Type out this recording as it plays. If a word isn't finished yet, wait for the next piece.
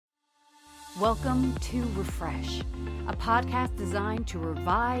Welcome to Refresh, a podcast designed to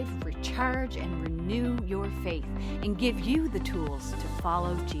revive, recharge, and renew your faith and give you the tools to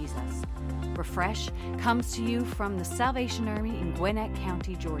follow Jesus. Refresh comes to you from the Salvation Army in Gwinnett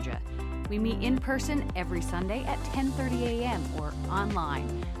County, Georgia. We meet in person every Sunday at 10:30 a.m. or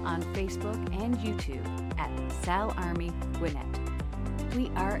online on Facebook and YouTube at Sal Army Gwinnett. We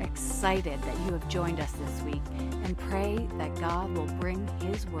are excited that you have joined us this week and pray that God will bring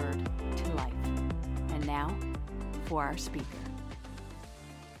His Word to life. And now, for our speaker.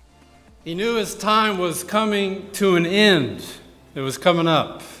 He knew his time was coming to an end. It was coming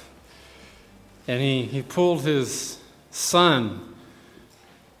up. And he pulled his son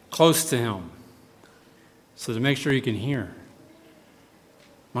close to him so to make sure he can hear.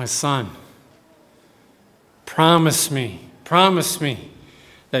 My son, promise me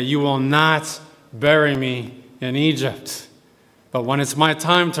that you will not bury me in Egypt. But when it's my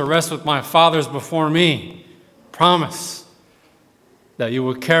time to rest with my fathers before me, promise that you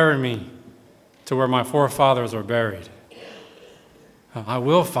will carry me to where my forefathers are buried. I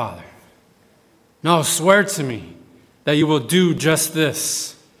will, Father. No, swear to me that you will do just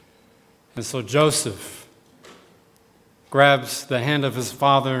this. And so Joseph grabs the hand of his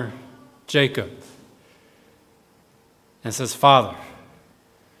father, Jacob, and says, Father,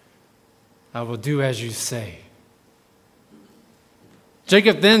 I will do as you say.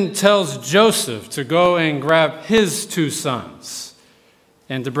 Jacob then tells Joseph to go and grab his two sons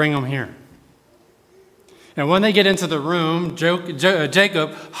and to bring them here. And when they get into the room,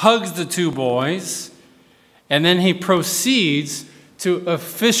 Jacob hugs the two boys, and then he proceeds to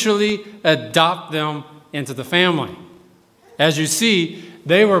officially adopt them into the family. As you see,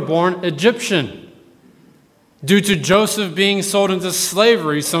 they were born Egyptian due to Joseph being sold into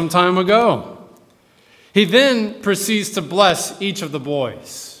slavery some time ago. He then proceeds to bless each of the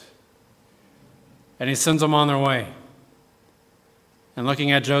boys, and he sends them on their way. And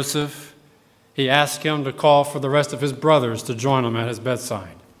looking at Joseph, he asks him to call for the rest of his brothers to join him at his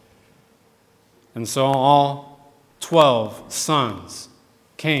bedside. And so all 12 sons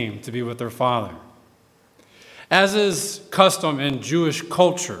came to be with their father. As is custom in Jewish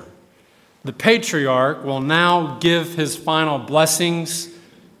culture, the patriarch will now give his final blessings,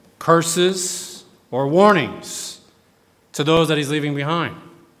 curses, or warnings to those that he's leaving behind.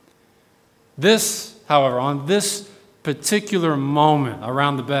 This, however, on this particular moment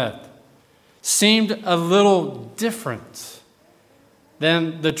around the bed, seemed a little different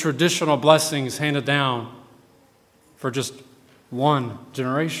than the traditional blessings handed down for just one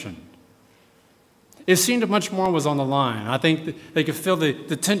generation. It seemed much more was on the line. I think they could feel the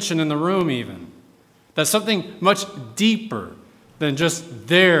tension in the room even. That something much deeper than just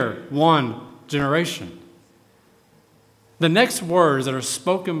their one generation. The next words that are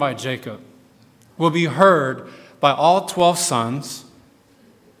spoken by Jacob will be heard by all 12 sons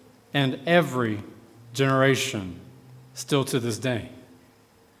and every generation still to this day.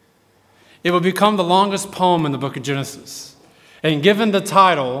 It will become the longest poem in the book of Genesis, and given the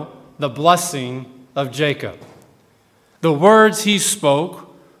title, The Blessing of Jacob. The words he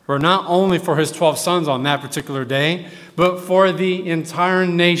spoke were not only for his 12 sons on that particular day, but for the entire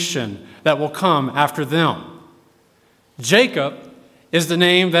nation that will come after them. Jacob is the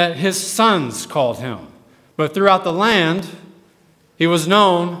name that his sons called him, but throughout the land, he was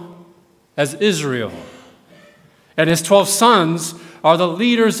known as Israel. And his 12 sons are the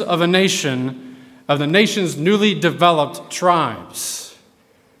leaders of a nation, of the nation's newly developed tribes.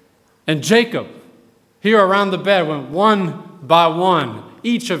 And Jacob, here around the bed, went one by one,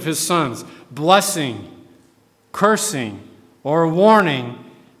 each of his sons, blessing, cursing, or warning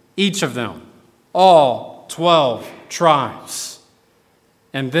each of them, all 12 tribes.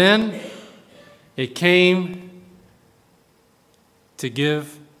 And then it came to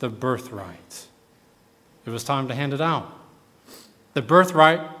give the birthright. It was time to hand it out. The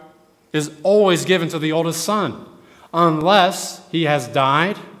birthright is always given to the oldest son, unless he has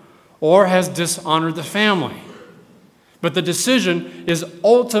died or has dishonored the family. But the decision is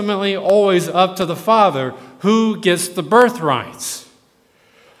ultimately always up to the father who gets the birthright.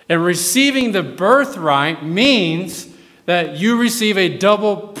 And receiving the birthright means that you receive a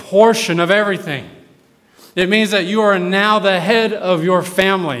double portion of everything. It means that you are now the head of your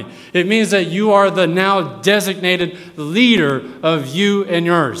family. It means that you are the now designated leader of you and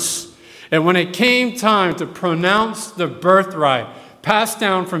yours. And when it came time to pronounce the birthright passed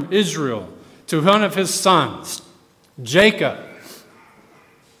down from Israel to one of his sons, Jacob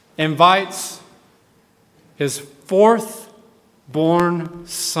invites his fourth born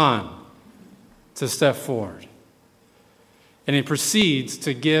son to step forward. And he proceeds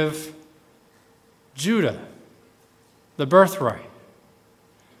to give Judah, the birthright.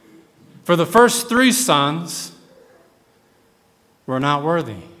 For the first 3 sons were not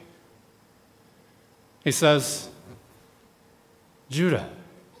worthy. He says, Judah,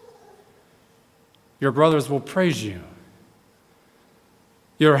 your brothers will praise you.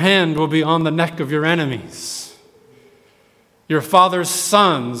 Your hand will be on the neck of your enemies. Your father's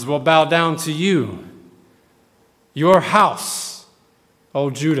sons will bow down to you. Your house, O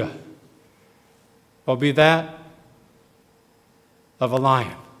Judah, will be that of a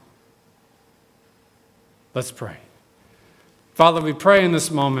lion. Let's pray. Father, we pray in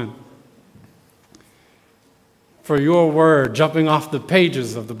this moment for your word jumping off the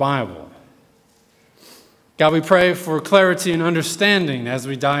pages of the Bible. God, we pray for clarity and understanding as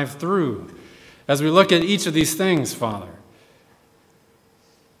we dive through, as we look at each of these things, Father.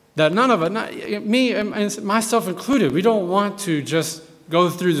 That none of it, me and myself included, we don't want to just go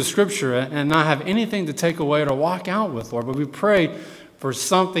through the Scripture and not have anything to take away or to walk out with, Lord. But we pray for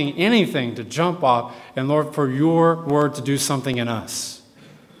something, anything to jump off, and Lord, for your word to do something in us.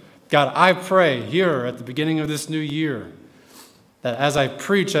 God, I pray here at the beginning of this new year that as I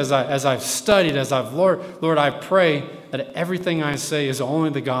preach, as I've studied, Lord, I pray that everything I say is only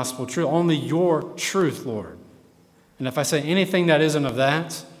the gospel truth, only your truth, Lord. And if I say anything that isn't of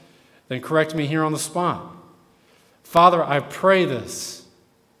that, then correct me here on the spot. Father, I pray this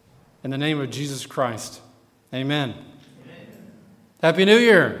in the name of Jesus Christ. Amen. Happy New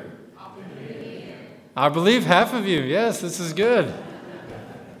Year. Happy New Year. I believe half of you. Yes, this is good.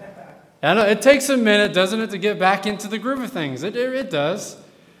 I know it takes a minute, doesn't it, to get back into the groove of things. It does.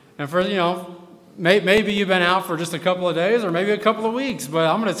 And for, maybe you've been out for just a couple of days or maybe a couple of weeks. But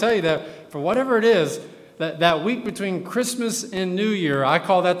I'm going to tell you that for whatever it is, that week between Christmas and New Year, I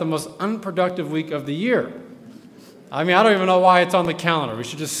call that the most unproductive week of the year. I mean, I don't even know why it's on the calendar. We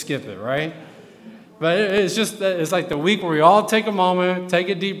should just skip it, right? But it's like the week where we all take a moment, take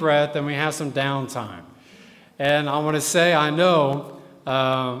a deep breath, and we have some downtime. And I want to say, I know,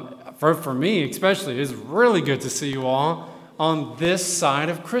 for me especially, it's really good to see you all on this side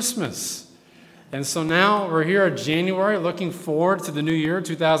of Christmas. And so now we're here in January, looking forward to the new year,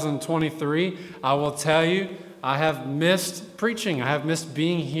 2023. I will tell you, I have missed preaching. I have missed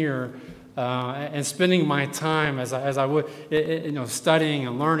being here and spending my time as I would, studying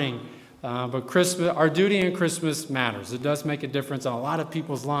and learning. But Christmas, our duty in Christmas matters. It does make a difference in a lot of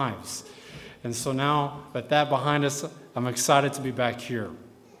people's lives. And so now, with that behind us, I'm excited to be back here.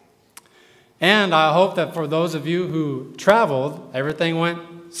 And I hope that for those of you who traveled, everything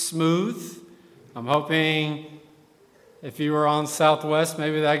went smooth. I'm hoping if you were on Southwest,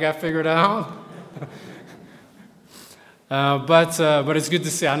 maybe that got figured out. But it's good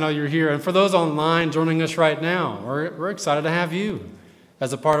to see. I know you're here. And for those online joining us right now, we're excited to have you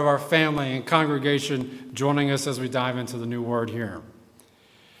as a part of our family and congregation joining us as we dive into the new word here.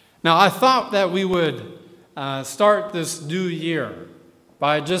 Now, I thought that we would start this new year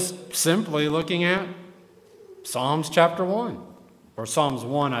by just simply looking at Psalms chapter 1, or Psalms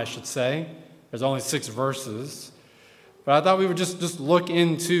 1, I should say. There's only 6 verses. But I thought we would just look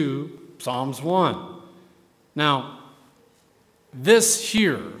into Psalms 1. Now, this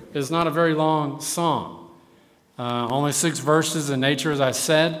here is not a very long psalm. Only 6 verses in nature, as I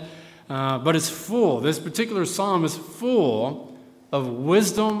said. But it's full. This particular psalm is full of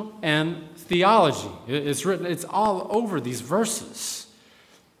wisdom and theology. It's all over these verses.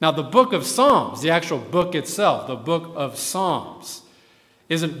 Now, the book of Psalms, the actual book itself, the book of Psalms,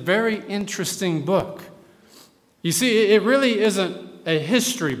 is a very interesting book. You see, it really isn't a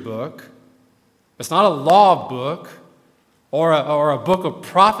history book. It's not a law book or a book of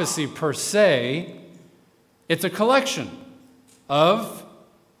prophecy per se. It's a collection of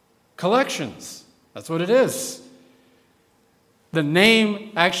collections. That's what it is. The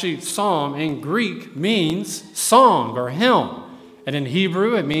name, actually, psalm in Greek means song or hymn. And in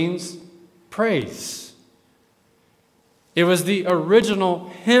Hebrew, it means praise. It was the original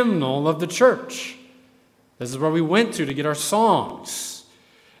hymnal of the church. This is where we went to get our songs.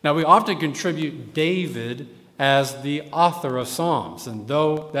 Now, we often contribute David as the author of Psalms. And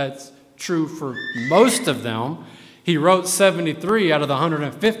though that's true for most of them, he wrote 73 out of the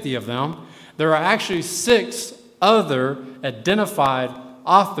 150 of them. There are actually 6 other identified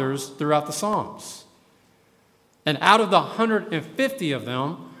authors throughout the Psalms. And out of the 150 of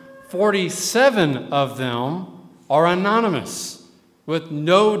them, 47 of them are anonymous, with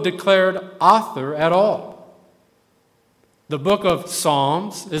no declared author at all. The book of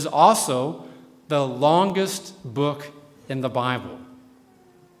Psalms is also the longest book in the Bible,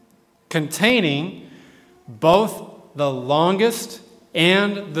 containing both the longest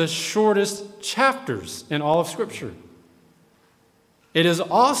and the shortest chapters in all of Scripture. It is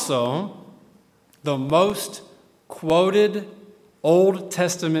also the most quoted Old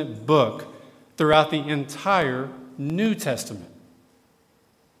Testament book throughout the entire New Testament.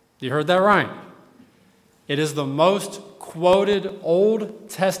 You heard that right. It is the most quoted Old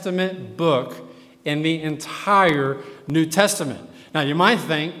Testament book in the entire New Testament. Now, you might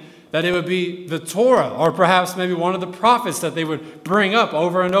think that it would be the Torah or perhaps maybe one of the prophets that they would bring up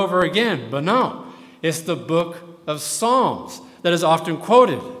over and over again. But no, it's the book of Psalms that is often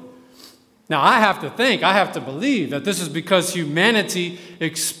quoted. Now, I have to believe that this is because humanity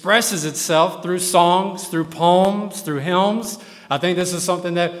expresses itself through songs, through poems, through hymns. I think this is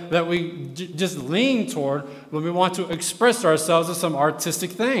something that we just lean toward when we want to express ourselves as some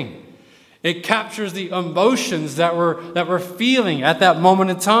artistic thing. It captures the emotions that we're feeling at that moment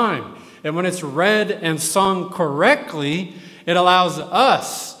in time. And when it's read and sung correctly, it allows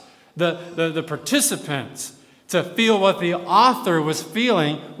us, the participants, to feel what the author was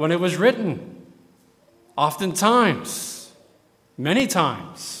feeling when it was written. Oftentimes, many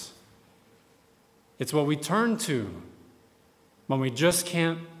times, it's what we turn to when we just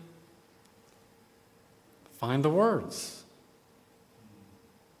can't find the words.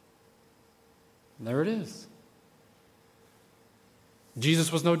 And there it is.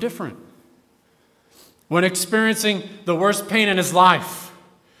 Jesus was no different. When experiencing the worst pain in his life,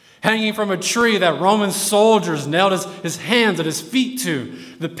 hanging from a tree that Roman soldiers nailed his hands and his feet to,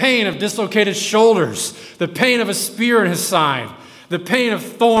 the pain of dislocated shoulders, the pain of a spear in his side, the pain of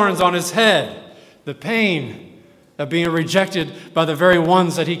thorns on his head, the pain of being rejected by the very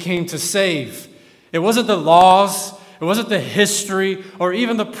ones that he came to save. It wasn't the laws, it wasn't the history, or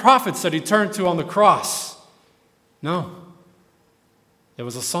even the prophets that he turned to on the cross. No, it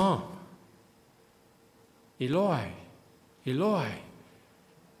was a song. Eloi, Eloi,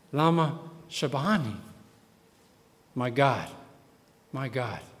 lama sabachthani. My God,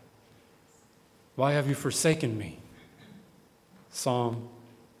 why have you forsaken me? Psalm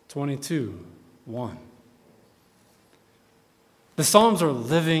 22:1. The Psalms are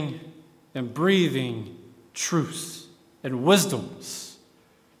living and breathing truths and wisdoms,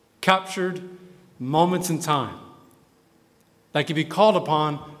 captured moments in time that can be called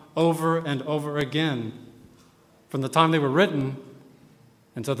upon over and over again from the time they were written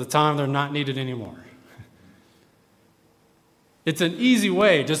until the time they're not needed anymore. It's an easy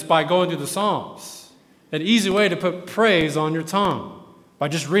way, just by going through the Psalms, an easy way to put praise on your tongue by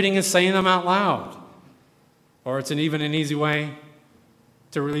just reading and saying them out loud. Or it's even an easy way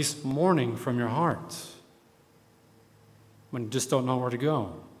to release mourning from your heart when you just don't know where to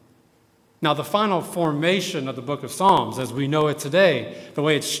go. Now, the final formation of the book of Psalms, as we know it today, the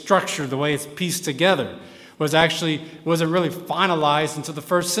way it's structured, the way it's pieced together, wasn't really finalized until the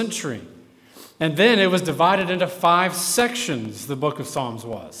first century. And then it was divided into 5 sections, the book of Psalms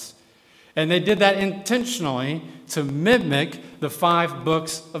was. And they did that intentionally to mimic the 5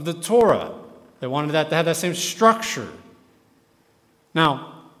 books of the Torah. They wanted that to have that same structure.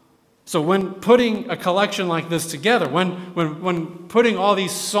 Now, so when putting a collection like this together, when putting all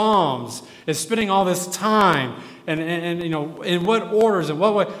these psalms and spending all this time and you know in what orders and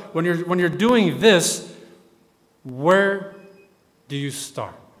what way, when you're doing this, where do you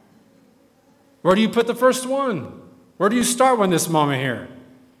start? Where do you put the first one? Where do you start with this moment here?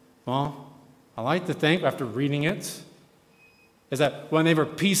 Well, I like to think after reading it is that when they were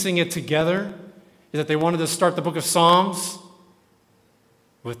piecing it together, is that they wanted to start the book of Psalms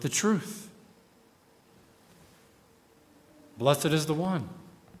with the truth. Blessed is the one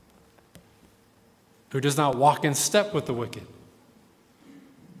who does not walk in step with the wicked,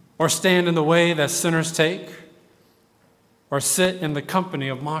 or stand in the way that sinners take, or sit in the company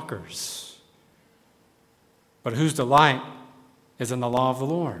of mockers, but whose delight is in the law of the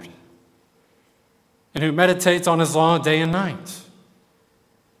Lord, and who meditates on his law day and night.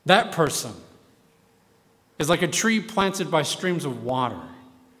 That person is like a tree planted by streams of water,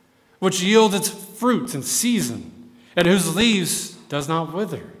 which yields its fruit in season, and whose leaves does not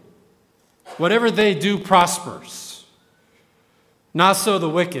wither. Whatever they do prospers. Not so the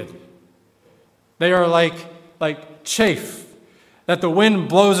wicked. They are like chaff that the wind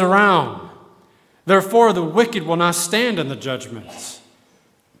blows around. Therefore the wicked will not stand in the judgments,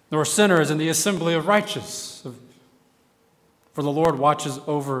 nor sinners in the assembly of righteous. For the Lord watches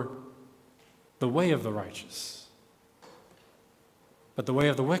over the way of the righteous, but the way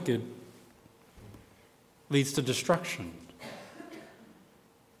of the wicked leads to destruction.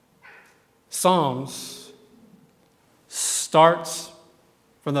 Psalms starts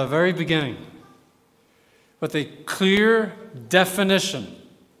from the very beginning with a clear definition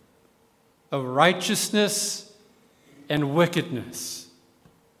of righteousness and wickedness.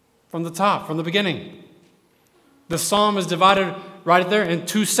 From the top, from the beginning. The psalm is divided right there in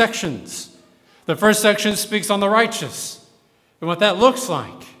two sections. The first section speaks on the righteous and what that looks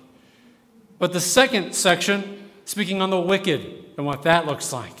like. But the second section speaking on the wicked and what that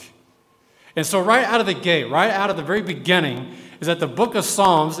looks like. And so right out of the gate, right out of the very beginning, is that the book of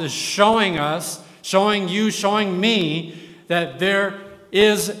Psalms is showing us, showing you, showing me that there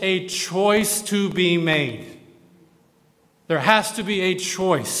is a choice to be made. There has to be a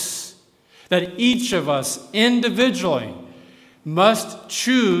choice that each of us individually must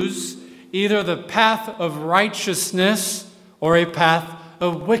choose either the path of righteousness or a path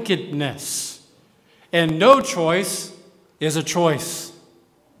of wickedness. And no choice is a choice.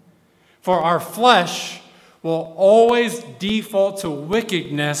 For our flesh will always default to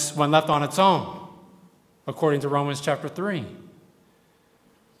wickedness when left on its own, according to Romans chapter 3.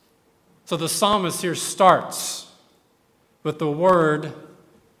 So the psalmist here starts with the word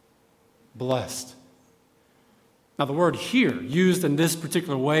blessed. Now, the word here, used in this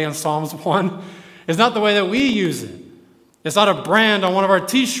particular way in Psalms 1, is not the way that we use it. It's not a brand on one of our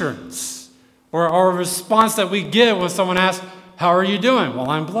t-shirts or a response that we give when someone asks, "How are you doing?" "Well,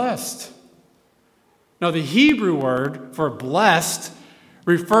 I'm blessed." No, the Hebrew word for blessed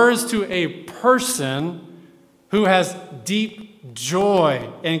refers to a person who has deep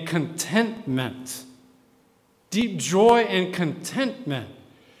joy and contentment. Deep joy and contentment.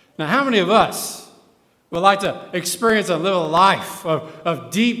 Now, how many of us would like to experience and live a life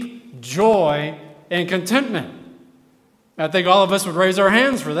of deep joy and contentment? I think all of us would raise our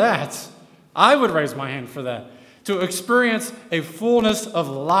hands for that. I would raise my hand for that. To experience a fullness of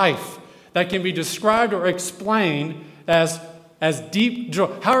life that can be described or explained as deep joy.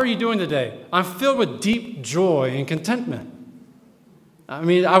 How are you doing today? I'm filled with deep joy and contentment. I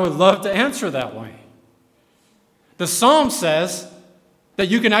mean, I would love to answer that way. The psalm says that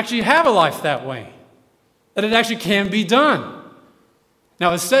you can actually have a life that way, that it actually can be done.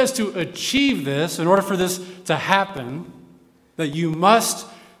 Now, it says to achieve this, in order for this to happen, that you must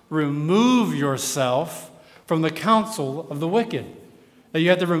remove yourself from the counsel of the wicked. That you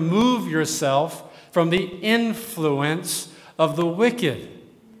have to remove yourself from the influence of the wicked.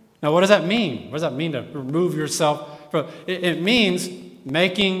 Now, what does that mean? What does that mean to remove yourself from? It means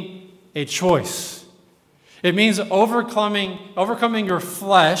making a choice. It means overcoming your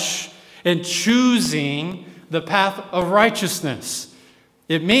flesh and choosing the path of righteousness.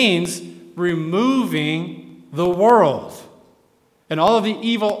 It means removing the world and all of the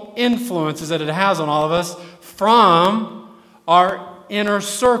evil influences that it has on all of us from our inner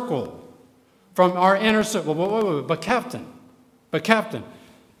circle. From our inner circle. But Captain,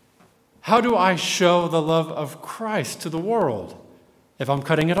 how do I show the love of Christ to the world if I'm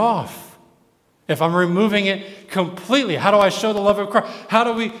cutting it off? If I'm removing it completely, how do I show the love of Christ? How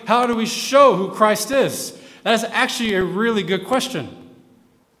do we show who Christ is? That is actually a really good question.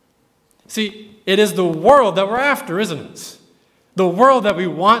 See, it is the world that we're after, isn't it? The world that we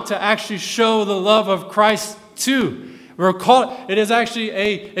want to actually show the love of Christ to. It is actually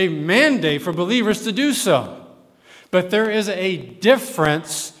a mandate for believers to do so. But there is a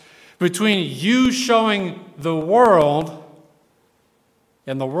difference between you showing the world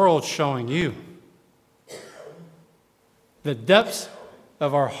and the world showing you. The depths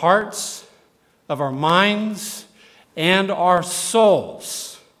of our hearts, of our minds, and our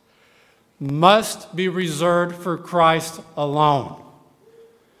souls must be reserved for Christ alone.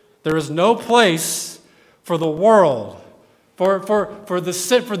 There is no place for the world, for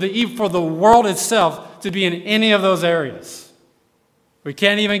the world itself to be in any of those areas. We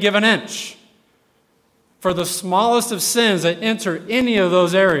can't even give an inch. For the smallest of sins that enter any of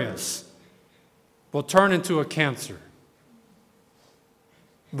those areas will turn into a cancer.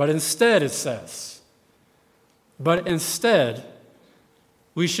 But instead, it says,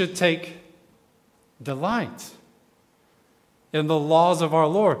 we should take delight in the laws of our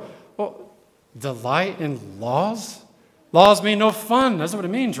Lord. Well, delight in laws? Laws mean no fun. That's what it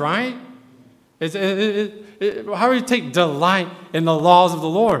means, right? How do you take delight in the laws of the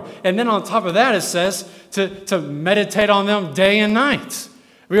Lord? And then on top of that, it says to meditate on them day and night.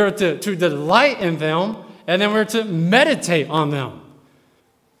 We are to delight in them, and then we're to meditate on them.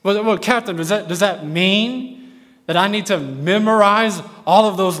 Well, Captain, does that mean that I need to memorize all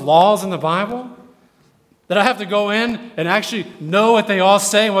of those laws in the Bible? That I have to go in and actually know what they all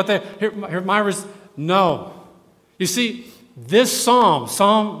say and what they no. You see, this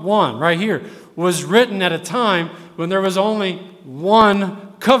Psalm 1 right here, was written at a time when there was only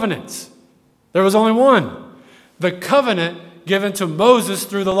one covenant. There was only one. the covenant given to Moses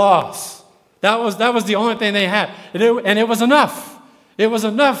through the laws. That was the only thing they had. And it was enough. It was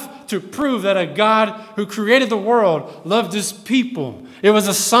enough to prove that a God who created the world loved his people. It was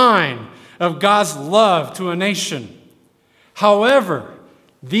a sign of God's love to a nation. However,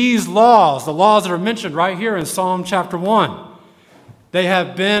 these laws, the laws that are mentioned right here in Psalm chapter 1, they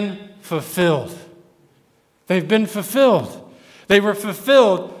have been fulfilled. They've been fulfilled. They were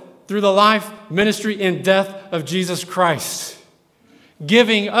fulfilled through the life, ministry, and death of Jesus Christ,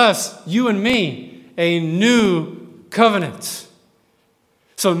 giving us, you and me, a new covenant.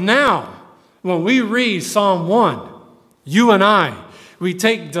 So now, when we read Psalm 1, you and I, we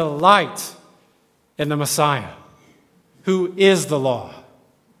take delight in the Messiah, who is the law.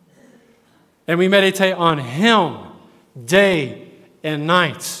 And we meditate on him day and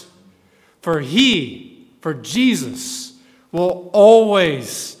night. For Jesus, will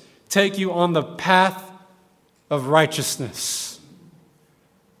always take you on the path of righteousness.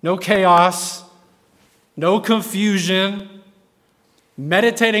 No chaos, no confusion.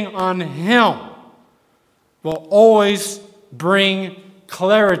 Meditating on him will always bring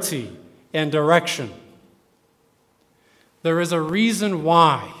clarity and direction. There is a reason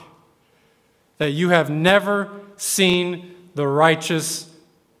why that you have never seen the righteous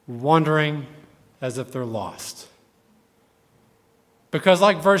wandering as if they're lost. Because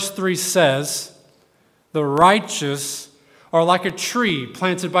like verse 3 says, the righteous are like a tree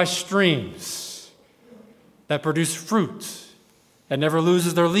planted by streams that produce fruit and never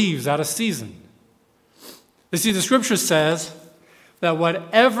loses their leaves out of season. You see, the scripture says that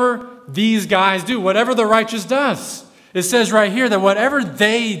whatever these guys do, whatever the righteous does, it says right here that whatever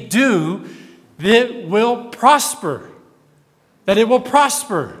they do, it will prosper. That it will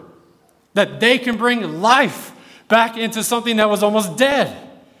prosper. That they can bring life back into something that was almost dead.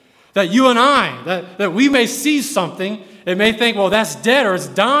 That you and I, that we may see something and may think, well, that's dead or it's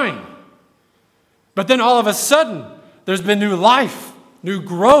dying. But then all of a sudden, there's been new life, new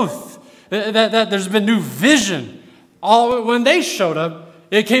growth, that there's been new vision. When they showed up,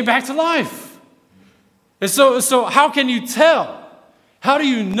 it came back to life. And so how can you tell? How do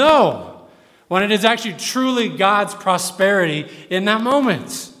you know when it is actually truly God's prosperity in that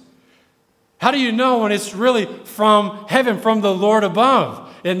moment? How do you know when it's really from heaven, from the Lord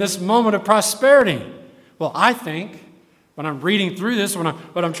above, in this moment of prosperity? Well, I think when I'm reading through this, when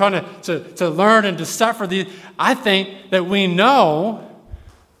I'm trying to learn and decipher these, I think that we know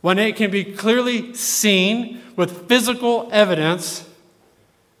when it can be clearly seen with physical evidence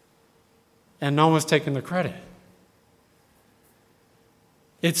and no one's taking the credit.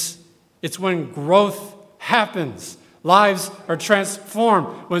 It's when growth happens, lives are transformed,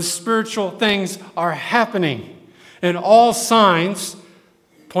 when spiritual things are happening. And all signs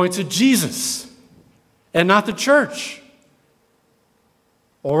point to Jesus and not the church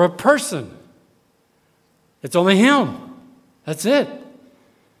or a person. It's only him. That's it.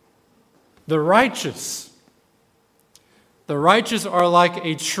 The righteous are like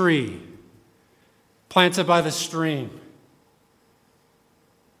a tree planted by the stream.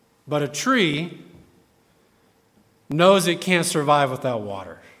 But a tree knows it can't survive without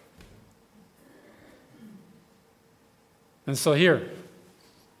water. And so here,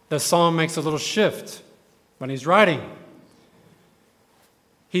 the psalm makes a little shift when he's writing.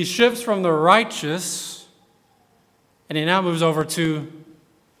 He shifts from the righteous, and he now moves over to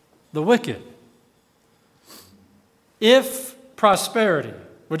the wicked. If prosperity,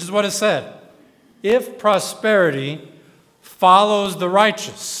 which is what it said, if prosperity follows the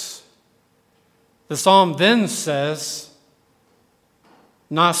righteous, the psalm then says,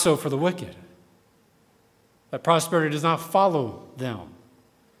 not so for the wicked. That prosperity does not follow them.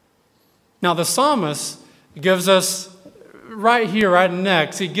 Now the psalmist gives us, right here, right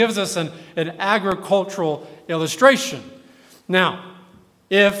next, he gives us an agricultural illustration. Now,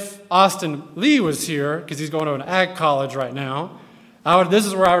 if Austin Lee was here, because he's going to an ag college right now, this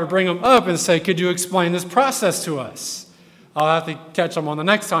is where I would bring him up and say, could you explain this process to us? I'll have to catch him on the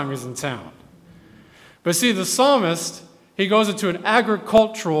next time he's in town. But see, the psalmist, he goes into an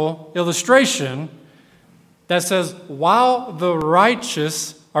agricultural illustration that says, while the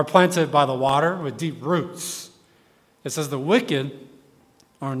righteous are planted by the water with deep roots, it says the wicked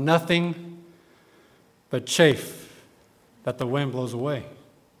are nothing but chaff that the wind blows away.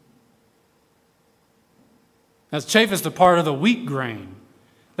 As chaff is the part of the wheat grain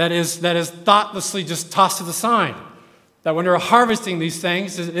that is thoughtlessly just tossed to the side. That when you're harvesting these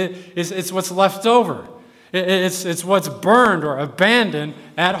things, it's what's left over. It's what's burned or abandoned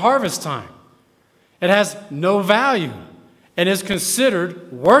at harvest time. It has no value and is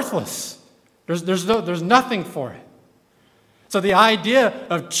considered worthless There's nothing for it. So the idea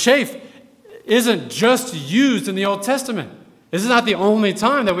of chaff isn't just used in the Old Testament. This is not the only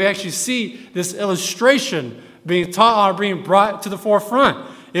time that we actually see this illustration being taught or being brought to the forefront.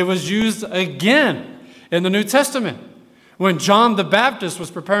 It was used again in the New Testament when John the Baptist was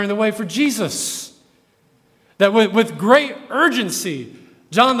preparing the way for Jesus. That with great urgency,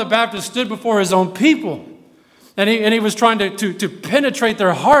 John the Baptist stood before his own people. And he was trying to penetrate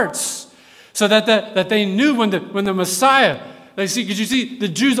their hearts so that they knew when the Messiah, because you see, the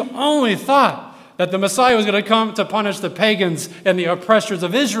Jews only thought that the Messiah was going to come to punish the pagans and the oppressors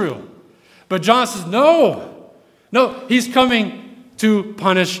of Israel. But John says, no, he's coming to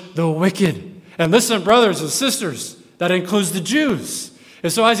punish the wicked. And listen, brothers and sisters, that includes the Jews.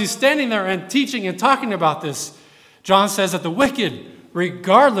 And so as he's standing there and teaching and talking about this, John says that the wicked,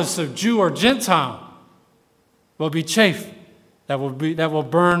 regardless of Jew or Gentile, will be chaff that will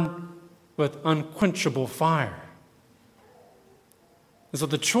burn with unquenchable fire. And so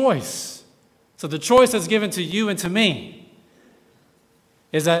the choice that's given to you and to me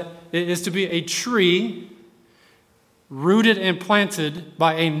is to be a tree rooted and planted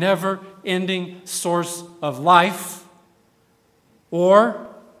by a never-ending source of life, or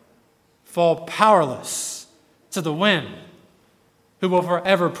fall powerless to the wind, who will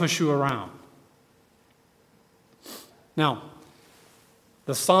forever push you around. Now,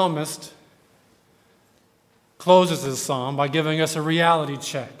 the psalmist closes his psalm by giving us a reality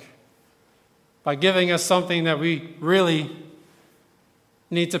check, by giving us something that we really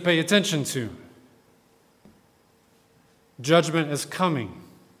need to pay attention to. Judgment is coming.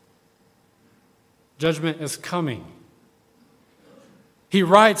 Judgment is coming. He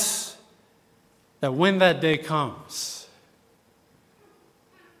writes that when that day comes,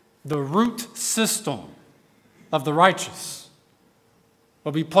 the root system of the righteous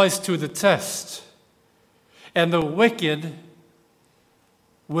will be placed to the test, and the wicked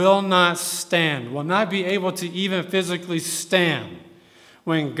will not stand, will not be able to even physically stand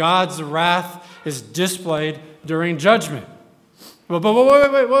when God's wrath is displayed during judgment. But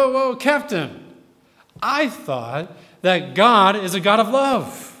whoa, Captain. I thought that God is a God of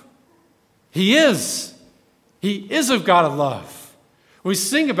love. He is. He is a God of love. We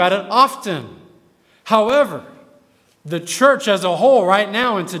sing about it often. However, the church as a whole right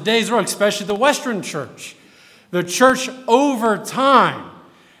now in today's world, especially the Western church, the church over time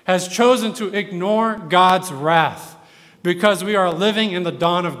has chosen to ignore God's wrath because we are living in the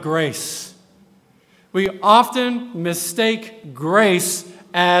dawn of grace. We often mistake grace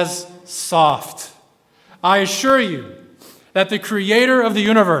as soft. I assure you that the creator of the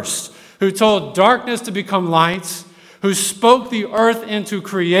universe, who told darkness to become light, who spoke the earth into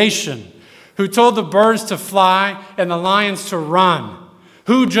creation, who told the birds to fly and the lions to run,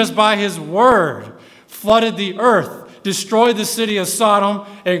 who just by his word flooded the earth, destroyed the city of Sodom,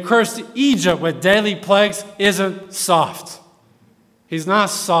 and cursed Egypt with daily plagues, isn't soft. He's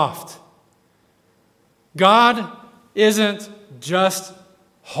not soft. God isn't just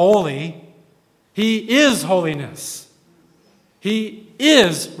holy. He is holiness. He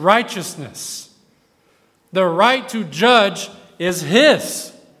is righteousness. The right to judge is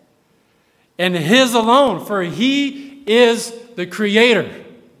his, and his alone, for he is the creator.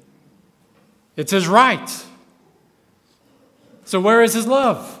 It's his right. So where is his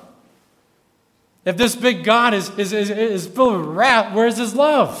love? If this big God is full of wrath, where is his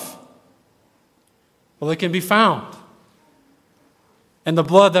love? Well, it can be found in the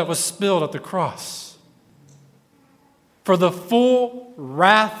blood that was spilled at the cross. For the full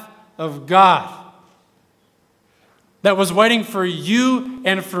wrath of God that was waiting for you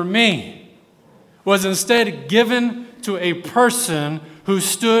and for me was instead given to a person who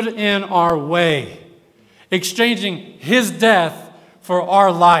stood in our way, exchanging his death for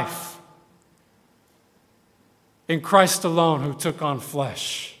our life. In Christ alone, who took on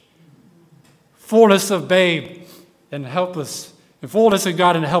flesh. Fullness of babe and helpless, and fullness of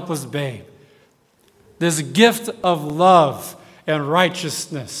God and helpless babe. This gift of love and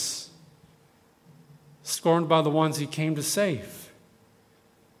righteousness, scorned by the ones he came to save.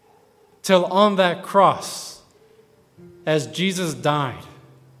 Till on that cross, as Jesus died,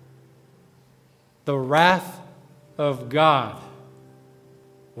 the wrath of God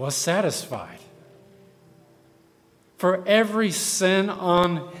was satisfied. For every sin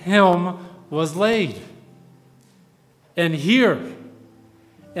on him was laid. And here,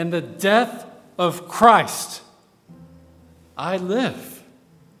 in the death of Christ, I live.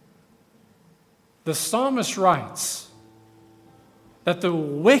 The psalmist writes that the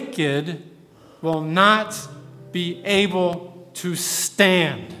wicked will not be able to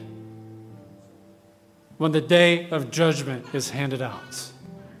stand when the day of judgment is handed out.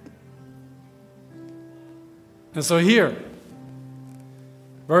 And so here,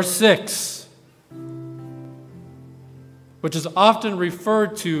 verse 6, which is often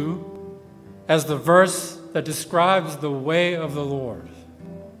referred to as the verse that describes the way of the Lord.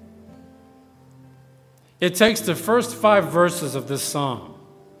 It takes the first 5 verses of this psalm,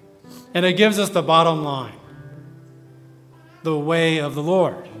 and it gives us the bottom line, the way of the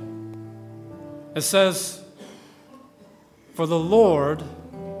Lord. It says, "For the Lord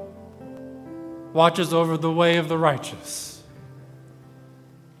watches over the way of the righteous,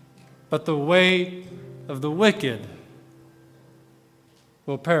 but the way of the wicked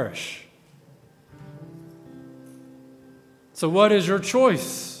will perish." So what is your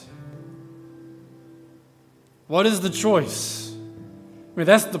choice? What is the choice? I mean,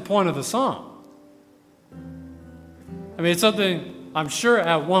 that's the point of the psalm. I mean, it's something I'm sure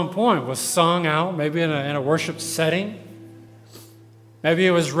at one point was sung out, maybe in a worship setting. Maybe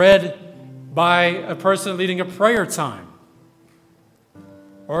it was read by a person leading a prayer time.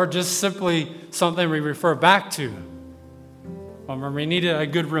 Or just simply something we refer back to when we need a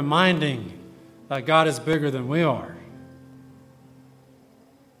good reminding that God is bigger than we are.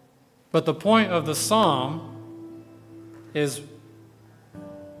 But the point of the psalm is,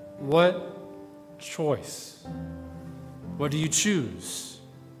 what choice? What do you choose?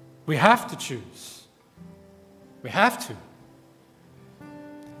 We have to choose. We have to.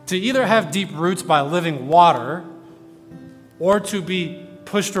 To either have deep roots by living water, or to be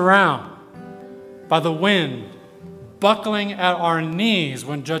pushed around by the wind, buckling at our knees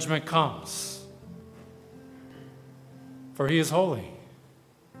when judgment comes. For He is holy.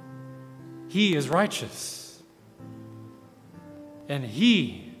 He is righteous. And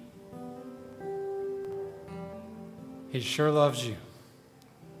He sure loves you.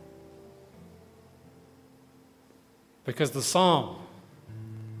 Because the psalm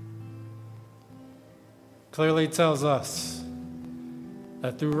clearly tells us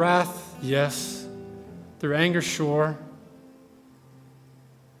that through wrath, yes, through anger, sure,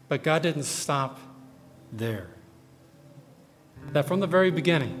 but God didn't stop there. That from the very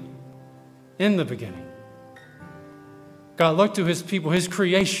beginning, in the beginning, God looked to His people, His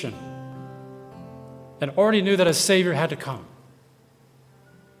creation, and already knew that a Savior had to come.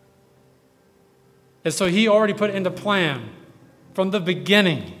 And so He already put into plan from the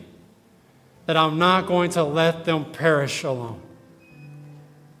beginning that I'm not going to let them perish alone.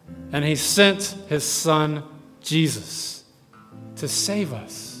 And He sent His Son, Jesus, to save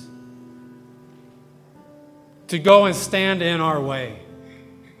us, to go and stand in our way.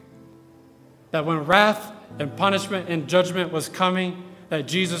 That when wrath and punishment and judgment was coming, that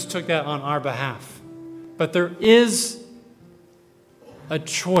Jesus took that on our behalf. But there is a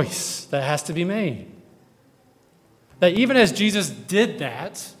choice that has to be made. That even as Jesus did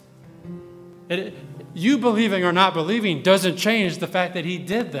that, you believing or not believing doesn't change the fact that He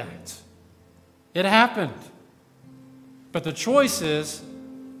did that. It happened. But the choice is,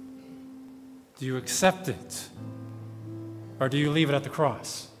 do you accept it? Or do you leave it at the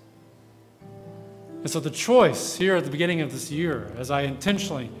cross? And so the choice here at the beginning of this year, as I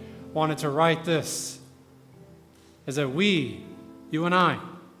intentionally wanted to write this, is that we, you and I,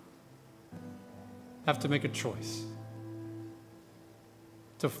 have to make a choice.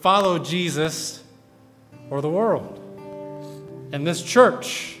 To follow Jesus or the world. And this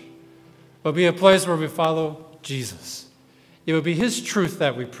church will be a place where we follow Jesus. It will be His truth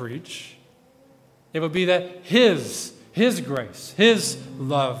that we preach. It will be that His grace, His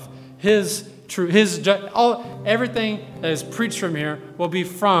love, His truth, everything that is preached from here will be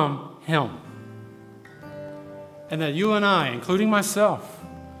from Him. And that you and I, including myself,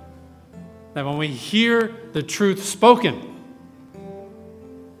 that when we hear the truth spoken,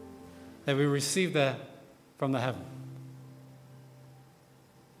 that we receive that from the heaven.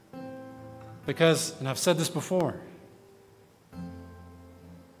 Because, and I've said this before,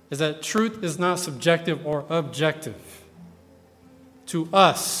 is that truth is not subjective or objective. To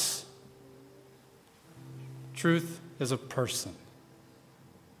us, truth is a person.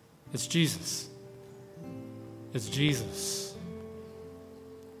 It's Jesus. It's Jesus.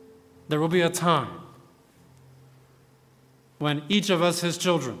 There will be a time when each of us, His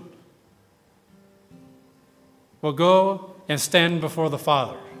children, will go and stand before the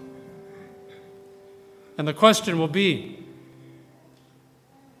Father. And the question will be,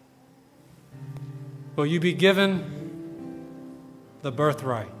 will you be given the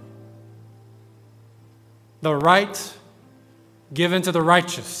birthright? The right given to the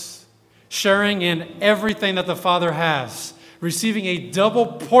righteous, sharing in everything that the Father has, receiving a double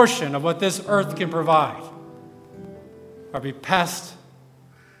portion of what this earth can provide. or be passed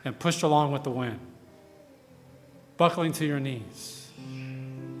and pushed along with the wind, buckling to your knees.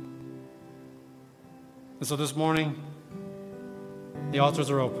 And so this morning, the altars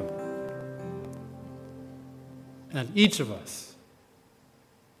are open. And each of us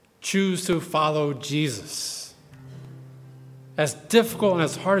choose to follow Jesus. As difficult and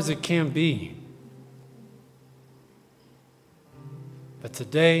as hard as it can be. But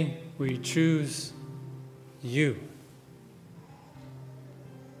today we choose you.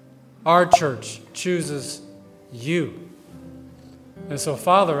 Our church chooses you. And so,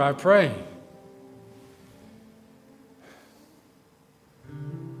 Father, I pray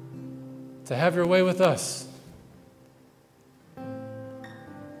to have your way with us.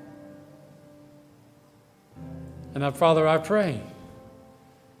 And that, Father, I pray,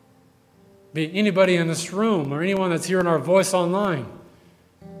 be anybody in this room or anyone that's hearing our voice online,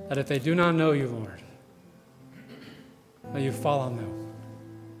 that if they do not know you, Lord, may you fall on them.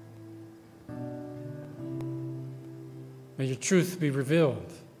 May your truth be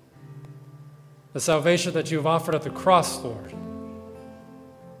revealed. The salvation that you have offered at the cross, Lord,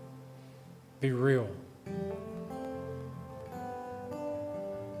 be real.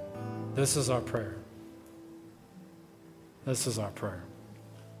 This is our prayer. This is our prayer.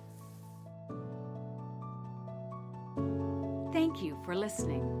 Thank you for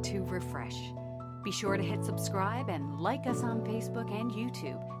listening to Refresh. Be sure to hit subscribe and like us on Facebook and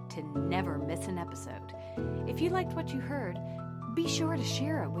YouTube to never miss an episode. If you liked what you heard, be sure to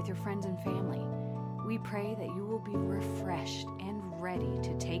share it with your friends and family. We pray that you will be refreshed and ready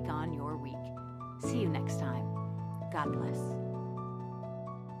to take on your week. See you next time. God bless.